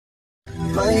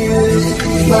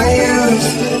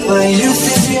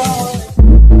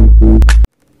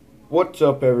What's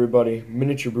up, everybody?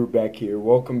 Miniature Brute back here.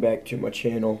 Welcome back to my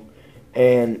channel.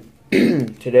 And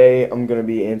today I'm going to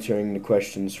be answering the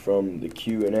questions from the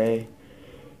Q&A.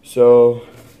 So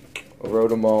I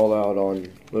wrote them all out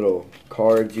on little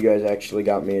cards. You guys actually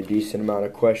got me a decent amount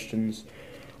of questions.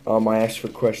 I asked for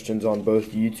questions on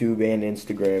both YouTube and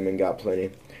Instagram and got plenty.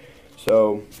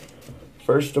 So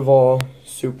first of all,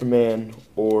 Superman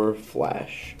or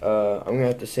Flash? I'm going to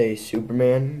have to say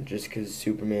Superman, just because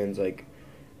Superman's like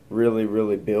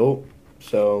really built.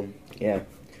 So yeah,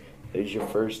 there's your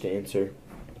first answer.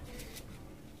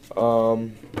 What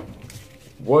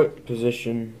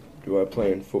position do I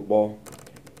play in football?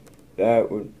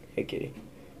 That would be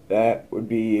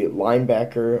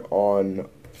linebacker on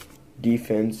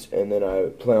defense, and then I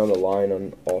play on the line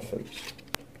on offense.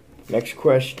 Next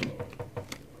question.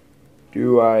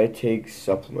 Do I take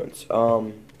supplements?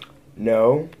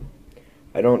 No,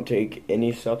 I don't take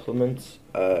any supplements.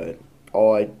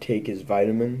 All I take is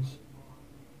vitamins.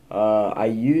 I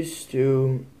used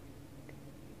to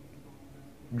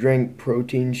drink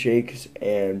protein shakes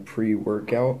and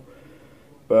pre-workout,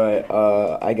 but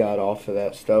I got off of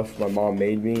that stuff. My mom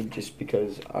made me just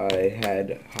because I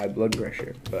had high blood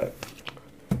pressure. But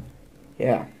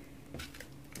yeah.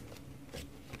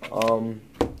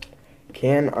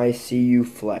 Can I see you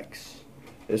flex?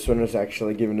 This one was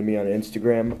actually given to me on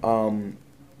Instagram.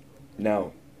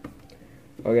 No.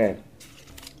 Okay.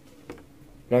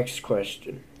 Next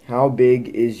question. How big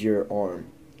is your arm?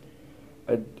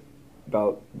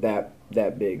 About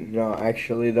that big. No,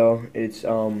 actually though, it's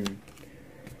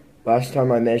last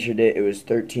time I measured it, it was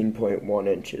 13.1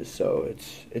 inches. So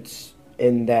it's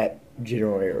in that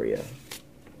general area.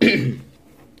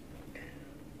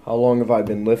 How long have I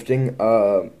been lifting?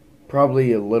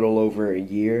 Probably a little over a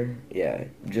year. Yeah,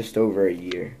 just over a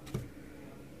year.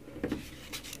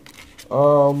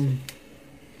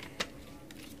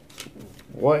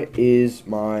 What is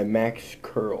my max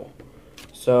curl?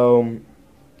 So,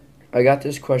 I got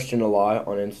this question a lot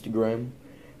on Instagram.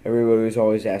 Everybody was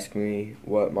always asking me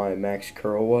what my max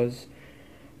curl was.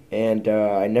 And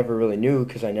I never really knew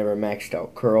because I never maxed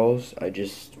out curls. I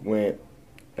just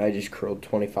curled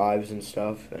 25s and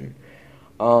stuff. And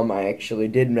I actually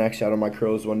did max out on my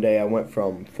curls one day. I went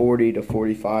from 40 to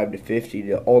 45 to 50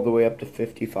 to all the way up to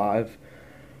 55.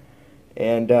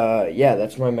 And yeah,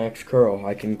 that's my max curl.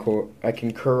 I can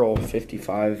curl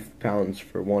 55 pounds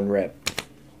for one rep.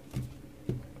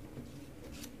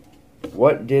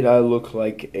 What did I look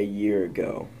like a year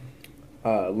ago?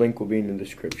 Link will be in the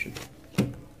description.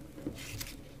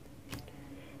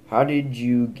 How did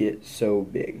you get so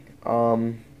big?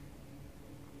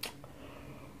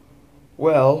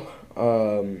 Well,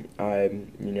 I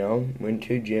went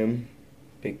to a gym,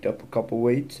 picked up a couple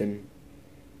weights, and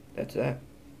that's that.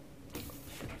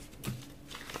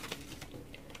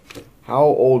 How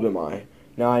old am I?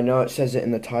 Now, I know it says it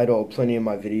in the title of plenty of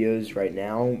my videos right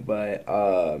now, but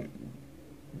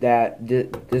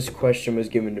this question was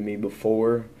given to me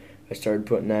before I started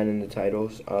putting that in the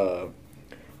titles.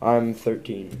 I'm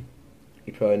 13.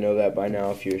 You probably know that by now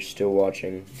if you're still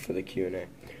watching for the Q&A.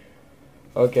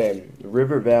 Okay,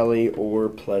 River Valley or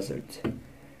Pleasant?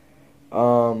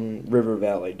 River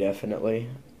Valley, definitely,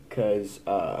 because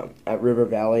at River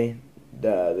Valley,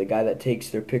 the guy that takes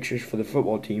their pictures for the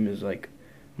football team is like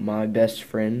my best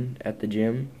friend at the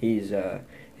gym. His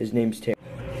name's Terry.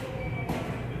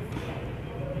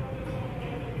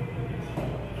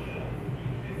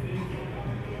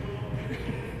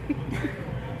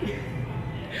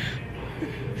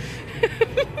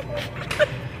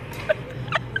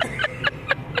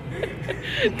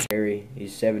 Terry,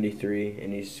 he's 73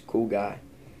 and he's a cool guy.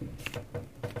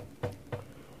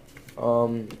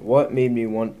 What made me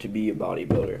want to be a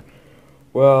bodybuilder?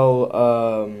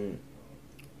 Well,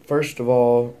 first of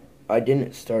all, I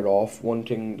didn't start off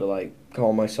wanting to like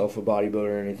call myself a bodybuilder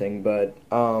or anything, but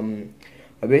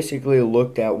I basically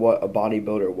looked at what a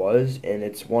bodybuilder was, and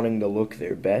it's wanting to look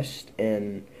their best,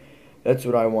 and that's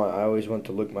what I want. I always want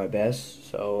to look my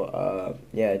best. So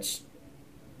yeah, it's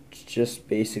just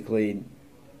basically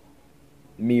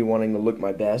me wanting to look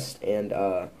my best, and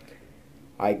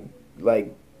I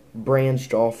like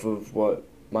branched off of what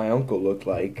my uncle looked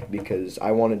like because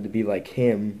I wanted to be like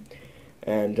him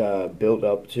and build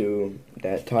up to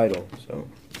that title. So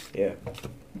yeah.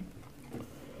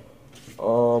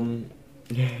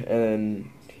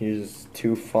 And here's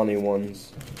two funny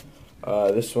ones.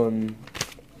 This one,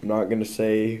 I'm not gonna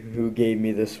say who gave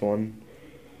me this one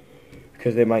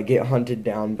because they might get hunted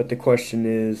down, but the question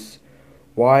is,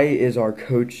 why is our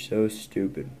coach so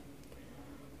stupid?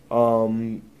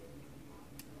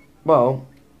 Well,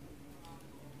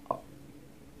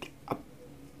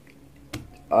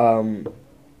 I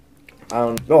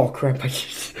don't. Oh crap! I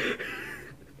just.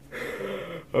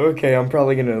 Okay, I'm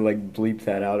probably gonna like bleep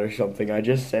that out or something. I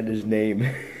just said his name.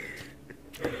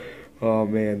 Oh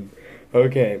man.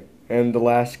 Okay, and the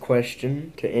last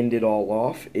question to end it all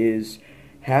off is,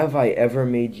 have I ever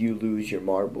made you lose your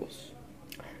marbles?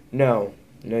 No,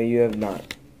 no, you have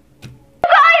not. You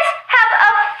guys have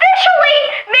officially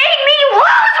made me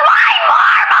lose my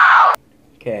marbles!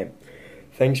 Okay,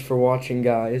 thanks for watching,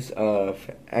 guys.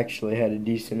 Actually had a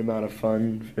decent amount of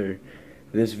fun for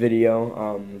this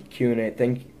video. Q&A.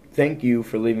 Thank you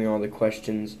for leaving all the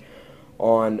questions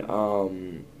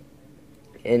on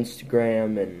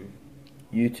Instagram and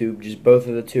YouTube. Just both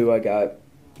of the two. I got,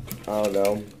 I don't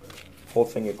know, whole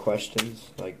thing of questions,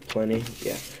 like plenty.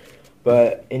 Yeah.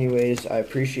 But anyways, I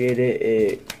appreciate it.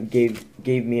 It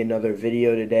gave me another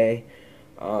video today.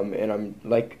 And I'm,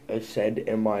 like I said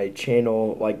in my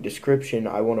channel description,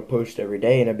 I want to post every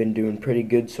day, and I've been doing pretty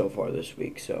good so far this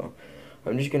week. So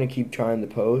I'm just gonna keep trying to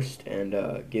post and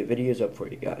get videos up for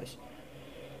you guys.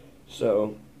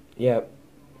 So yeah,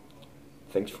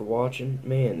 thanks for watching.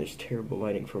 Man, there's terrible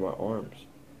lighting for my arms.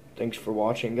 Thanks for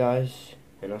watching, guys,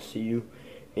 and I'll see you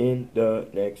in the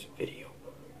next video.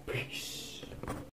 Peace.